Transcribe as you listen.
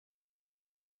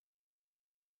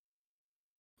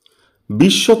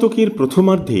বিশ শতকের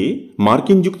প্রথমার্ধে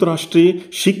মার্কিন যুক্তরাষ্ট্রে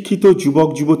শিক্ষিত যুবক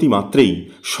যুবতী মাত্রেই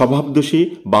স্বভাবদোষে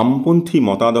বামপন্থী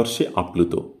মতাদর্শে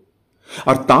আপ্লুত,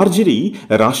 আর তার জেরেই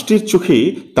রাষ্ট্রের চোখে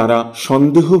তারা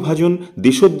সন্দেহভাজন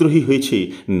দেশদ্রোহী হয়েছে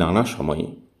নানা সময়ে।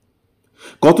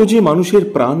 কত যে মানুষের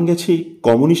প্রাণ গেছে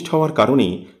কমিউনিস্ট হওয়ার কারণে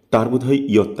তার বোধহয়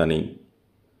ইয়ত্তা নেই।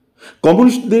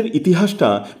 কমিউনিস্টদের ইতিহাসটা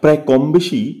প্রায় কম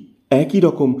বেশি একই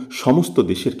রকম সমস্ত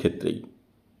দেশের ক্ষেত্রেই।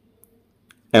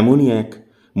 এমনই এক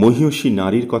মহীয়সী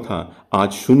নারীর কথা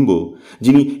আজ শুনব,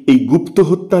 যিনি এই গুপ্ত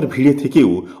হত্যার ভিড়ে থেকেও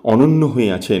অনন্য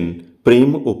হয়ে আছেন প্রেম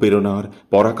ও প্রেরণার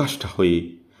পরাকাষ্ঠা হয়ে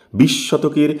 20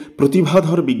 শতকের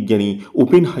প্রতিভাধর বিজ্ঞানী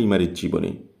ওপেনহাইমারের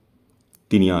জীবনে।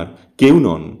 তিনি আর কেউ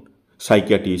নন,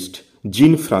 সাইকিয়াট্রিস্ট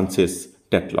জিন ফ্রান্সেস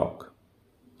ট্যাটলক।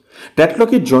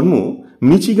 ট্যাটলকের জন্ম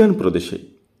মিচিগান প্রদেশে,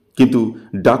 কিন্তু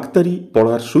ডাক্তারি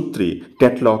পড়ার সূত্রে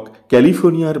ট্যাটলক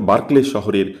ক্যালিফোর্নিয়ার বার্কলে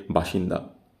শহরের বাসিন্দা।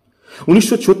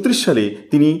 1936 সালে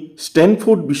তিনি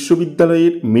স্ট্যানফোর্ড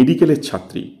বিশ্ববিদ্যালয়ের মেডিকেলের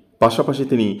ছাত্রী, পাশাপাশি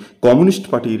তিনি কমিউনিস্ট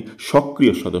পার্টির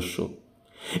সক্রিয় সদস্য।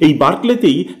 এই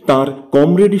বার্কলেতেই তার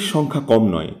কমরেডের সংখ্যা কম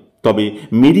নয়, তবে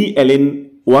মেরি অ্যালেন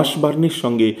ওয়াশবার্নের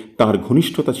সঙ্গে তার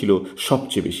ঘনিষ্ঠতা ছিল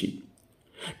সবচেয়ে বেশি।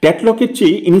 ট্যাটলকের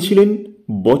চেয়ে ইনি ছিলেন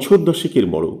বছর 10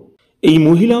 বড়। এই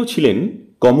মহিলাও ছিলেন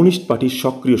কমিউনিস্ট পার্টির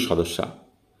সক্রিয় সদস্যা।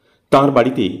 তার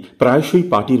বাড়িতে প্রায়শই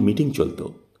পার্টির মিটিং চলত।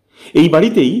 এই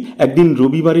বাড়িতেই একদিন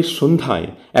রবিবারের সন্ধ্যায়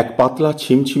এক পাতলা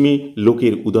ছিমছিমে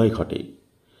লোকের উদয় ঘটে।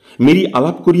 মেরি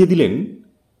আলাপ করিয়ে দিলেন,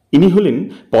 ইনি হলেন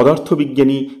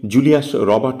পদার্থবিজ্ঞানী জুলিয়াস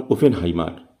রবার্ট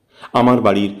ওপেনহাইমার, আমার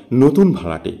বাড়ির নতুন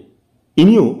ভাড়াটে।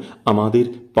 ইনিও আমাদের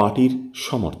পার্টির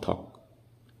সমর্থক।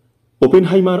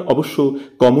 ওপেনহাইমার অবশ্য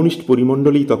কমিউনিস্ট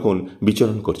পরিমণ্ডলেই তখন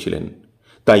বিচরণ করছিলেন,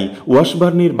 তাই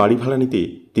ওয়াশবার্নের বাড়ি ভাড়া নিতে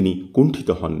তিনি কুণ্ঠিত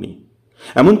হননি,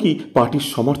 এমনকি পার্টির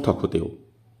সমর্থক হতেও,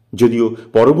 যদিও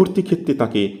পরবর্তী ক্ষেত্রে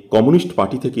তাকে কমিউনিস্ট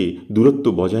পার্টি থেকে দূরত্ব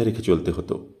বজায় রেখে চলতে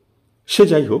হতো। সে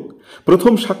যাই হোক,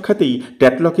 প্রথম সাক্ষাতেই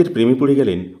ট্যাটলকের প্রেমে পড়ে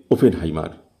গেলেন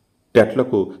ওপেনহাইমার।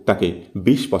 ট্যাটলকও তাকে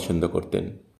বেশ পছন্দ করতেন।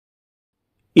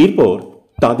 এরপর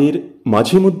তাদের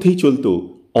মাঝে মধ্যেই চলত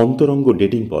অন্তরঙ্গ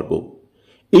ডেটিং পর্ব।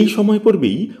 এই সময়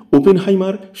পর্বেই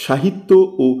ওপেনহাইমার সাহিত্য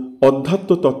ও অধ্যাত্ম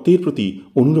তত্ত্বের প্রতি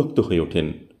অনুরক্ত হয়ে ওঠেন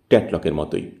ট্যাটলকের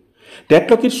মতোই।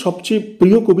 ট্যাটলকের সবচেয়ে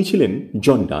প্রিয় কবি ছিলেন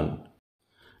জন ডান।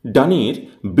 ডানের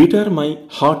বেটার মাই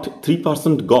হার্ট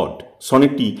 3% গড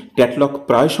সনেটটি ট্যাটলক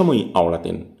প্রায় সময়ই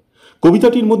আওড়াতেন।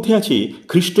 কবিতাটির মধ্যে আছে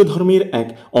খ্রিস্ট ধর্মের এক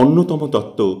অন্যতম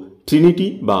তত্ত্ব, ট্রিনিটি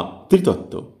বা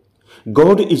ত্রিতত্ত্ব।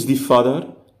 God is the father,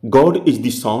 god is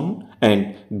the Son and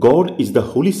god is the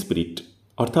Holi spirit,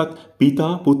 অর্থাৎ পিতা,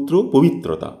 পুত্র,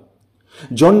 পবিত্রতা।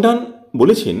 জন ডান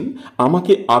বলেছেন,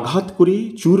 আমাকে আঘাত করে,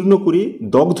 চূর্ণ করে,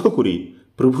 দগ্ধ করে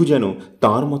প্রভু যেন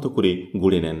তার মতো করে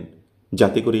গড়ে নেন,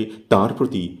 যাতে করে তার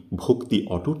প্রতি ভক্তি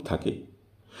অটুট থাকে।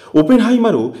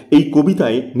 ওপেনহাইমারও এই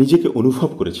কবিতায় নিজেকে অনুভব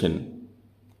করেছেন।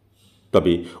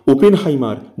 তবে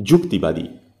ওপেনহাইমার যুক্তিবাদী,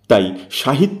 তাই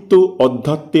সাহিত্য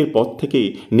অধ্যাত্মের পথ থেকে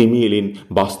নেমে এলেন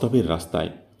বাস্তবের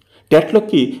রাস্তায়।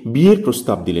 ট্যাটলককে বিয়ের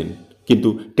প্রস্তাব দিলেন, কিন্তু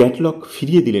ট্যাটলক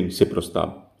ফিরিয়ে দিলেন সে প্রস্তাব।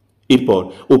 এরপর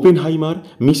ওপেনহাইমার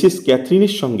মিসেস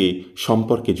ক্যাথরিনের সঙ্গে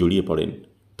সম্পর্কে জড়িয়ে পড়েন,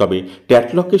 তবে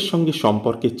ট্যাটলকের সঙ্গে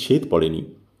সম্পর্কের ছেদ পড়েনি,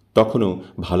 তখনও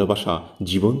ভালোবাসা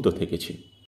জীবন্ত থেকেছে।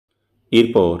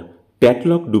 এরপর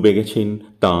ট্যাটলক ডুবে গেছেন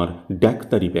তাঁর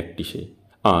ডাক্তারি প্র্যাকটিসে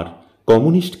আর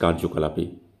কমিউনিস্ট কার্যকলাপে।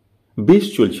 বেশ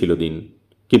চলছিল দিন,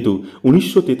 কিন্তু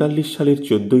 1943 সালের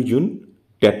 14 জুন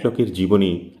ট্যাটলকের জীবনে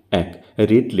এক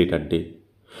রেড লেটার ডে।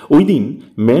 ওই দিন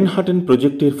ম্যানহাটন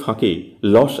প্রজেক্টের ফাঁকে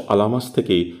লস আলামাস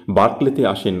থেকে বার্কলেতে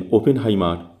আসেন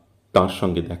ওপেনহাইমার তার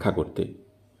সঙ্গে দেখা করতে।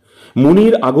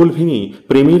 মনের আগল ভেঙে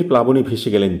প্রেমের প্লাবনে ভেসে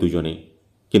গেলেন দুজনে,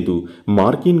 কিন্তু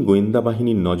মার্কিন গোয়েন্দা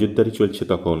বাহিনীর নজরদারি চলছে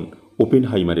তখন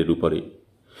ওপেনহাইমারের উপরে।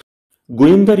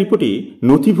 গোয়েন্দা রিপোর্টে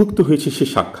নথিভুক্ত হয়েছে সে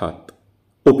সাক্ষাৎ।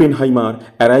 Oppenheimer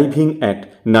arriving at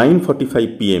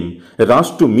 9:45 PM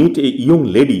rushed to meet a young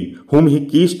lady whom he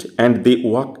kissed and they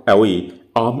walked away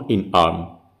arm in arm.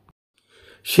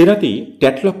 সে রাতে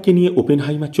ট্যাটলককে নিয়ে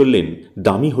ওপেনহাইমার চললেন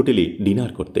দামি হোটেলে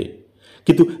ডিনার করতে,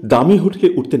 কিন্তু দামি হোটেলে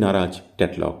উঠতে নারাজ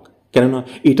ট্যাটলক, কেননা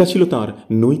এটা ছিল তার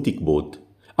নৈতিক বোধ।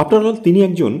 আফটার অল তিনি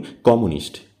একজন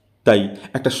কমিউনিস্ট, তাই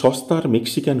একটা সস্তার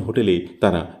মেক্সিকান হোটেলে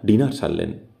তারা ডিনার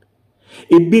সারলেন।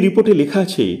 এফবি রিপোর্টে লেখা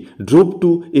আছে, drove two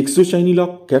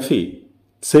এক্সোচাইনিলক cafe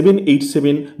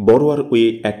 787 borrower way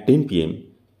at 10 PM.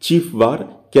 Chief bar,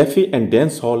 cafe and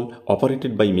dance হল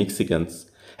operated by মেক্সিকানস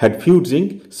had few drink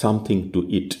something to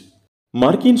ইট।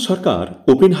 মার্কিন সরকার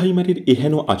ওপেনহাইমারের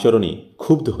এহেন আচরণে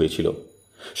ক্ষুব্ধ হয়েছিল।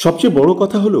 সবচেয়ে বড়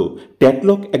কথা হলো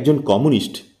ট্যাটলক একজন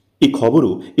কমিউনিস্ট, এ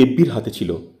খবরও এফবির হাতে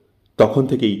ছিল। তখন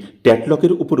থেকেই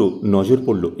ট্যাটলকের উপরও নজর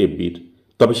পড়ল এফবির,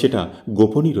 তবে সেটা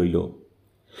গোপনই রইল।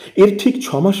 এর ঠিক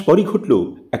 6 মাস পরই ঘটল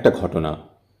একটা ঘটনা।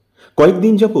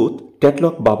 কয়েকদিন যাবৎ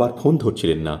ট্যাটলক বাবার ফোন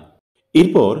ধরছিলেন না।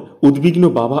 এরপর উদ্বিগ্ন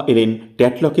বাবা এলেন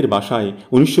ট্যাটলকের বাসায়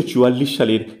 1944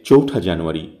 সালের 4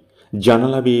 জানুয়ারি।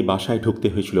 জানালা বেয়ে বাসায় ঢুকতে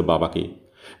হয়েছিল বাবাকে।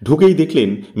 ঢুকেই দেখলেন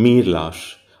মেয়ের লাশ।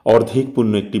 অর্ধেক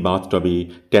পূর্ণ একটি বাথটবে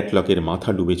ট্যাটলকের মাথা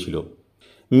ডুবেছিল।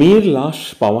 মেয়ের লাশ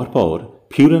পাওয়ার পর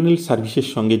ফিউরানাল সার্ভিসের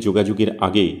সঙ্গে যোগাযোগের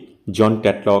আগে জন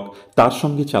ট্যাটলক তার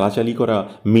সঙ্গে চালাচালি করা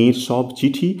মেয়ের সব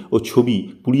চিঠি ও ছবি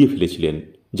পুড়িয়ে ফেলেছিলেন,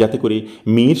 যাতে করে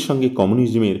মেয়ের সঙ্গে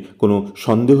কমিউনিজমের কোনো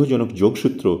সন্দেহজনক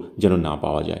যোগসূত্র যেন না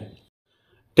পাওয়া যায়।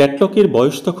 ট্যাটলকের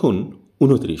বয়স তখন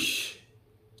 29।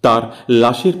 তার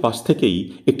লাশের পাশ থেকেই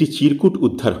একটি চিরকুট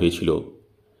উদ্ধার হয়েছিল।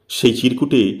 সেই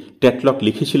চিরকুটে ট্যাটলক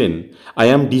লিখেছিলেন, I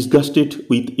am disgusted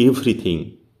with everything.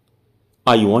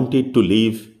 I wanted to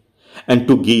live and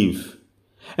to give,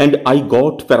 and I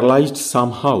got paralyzed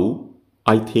somehow.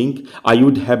 I think I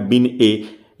would have been a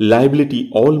liability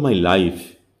all my life.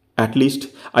 At least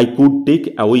I could take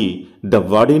away the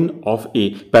burden of a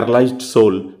paralyzed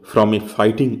soul from a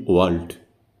fighting world.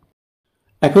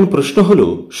 এখন প্রশ্ন হল,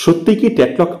 সত্যি কি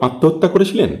ট্যাটলক আত্মহত্যা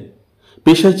করেছিলেন?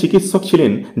 পেশায় চিকিৎসক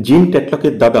ছিলেন জিম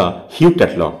ট্যাটলকের দাদা হিউ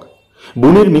ট্যাটলক।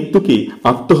 বোনের মৃত্যুকে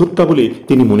আত্মহত্যা বলে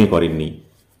তিনি মনে করেননি।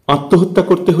 আত্মহত্যা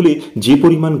করতে হলে যে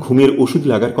পরিমাণ ঘুমের ওষুধ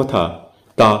লাগার কথা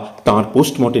তা তাঁর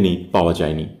পোস্টমর্টেমে পাওয়া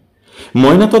যায়নি।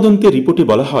 ময়নাতদন্তের রিপোর্টে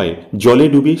বলা হয় জলে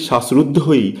ডুবে শ্বাসরুদ্ধ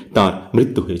হয়েই তাঁর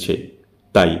মৃত্যু হয়েছে।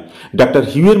 তাই ডাক্তার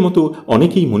হিউয়ের মতো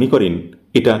অনেকেই মনে করেন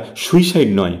এটা সুইসাইড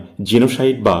নয়,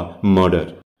 জেনোসাইড বা মার্ডার।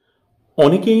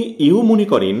 অনেকেই এও মনে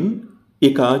করেন এ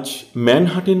কাজ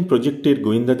ম্যানহাটেন প্রজেক্টের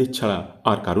গোয়েন্দাদের ছাড়া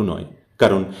আর কারো নয়,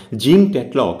 কারণ জিম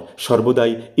ট্যাটলক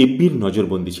সর্বদাই এফবির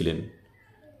নজরবন্দি ছিলেন।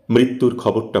 মৃত্যুর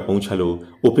খবরটা পৌঁছালো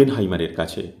ওপেনহাইমারের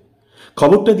কাছে।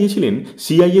 খবরটা দিয়েছিলেন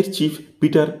সিআইএর চিফ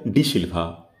পিটার ডি সিলভা।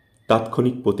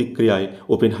 তাৎক্ষণিক প্রতিক্রিয়ায়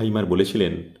ওপেনহাইমার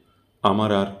বলেছিলেন,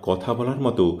 আমার আর কথা বলার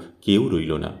মতো কেউ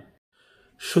রইল না।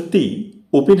 সত্যিই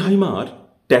ওপেনহাইমার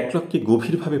ট্যাটলককে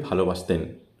গভীরভাবে ভালোবাসতেন,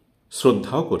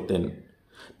 শ্রদ্ধাও করতেন।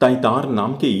 তাই তাঁর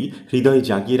নামকেই হৃদয়ে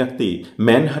জাগিয়ে রাখতে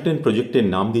ম্যানহাটেন প্রজেক্টের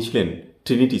নাম দিয়েছিলেন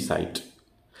ট্রিনিটি সাইট।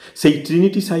 সেই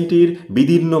ট্রিনিটি সাইটের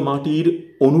বিদীর্ণ মাটির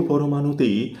অনুপরমাণুতে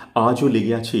আজও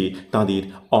লেগে আছে তাঁদের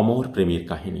অমর প্রেমের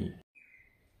কাহিনী।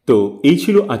 তো এই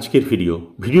ছিল আজকের ভিডিও।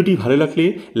 ভিডিওটি ভালো লাগলে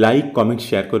লাইক, কমেন্ট,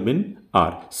 শেয়ার করবেন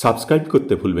আর সাবস্ক্রাইব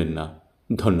করতে ভুলবেন না।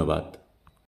 ধন্যবাদ।